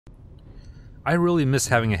I really miss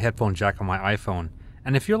having a headphone jack on my iPhone,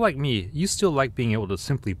 and if you're like me, you still like being able to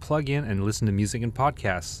simply plug in and listen to music and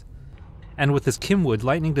podcasts. And with this Kimwood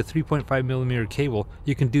Lightning to 3.5mm cable,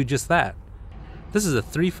 you can do just that. This is a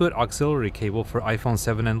 3-foot auxiliary cable for iPhone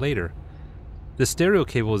 7 and later. The stereo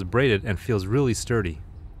cable is braided and feels really sturdy.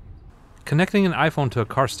 Connecting an iPhone to a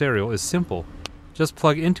car stereo is simple. Just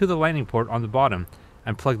plug into the lightning port on the bottom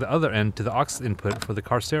and plug the other end to the aux input for the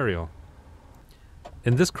car stereo.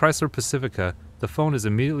 In this Chrysler Pacifica, the phone is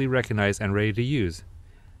immediately recognized and ready to use.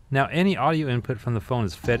 Now any audio input from the phone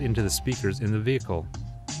is fed into the speakers in the vehicle.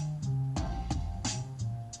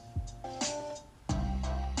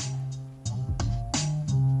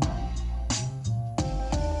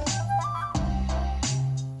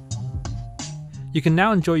 You can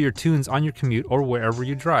now enjoy your tunes on your commute or wherever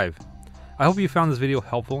you drive. I hope you found this video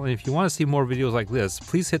helpful, and if you want to see more videos like this,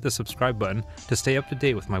 please hit the subscribe button to stay up to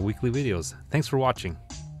date with my weekly videos. Thanks for watching.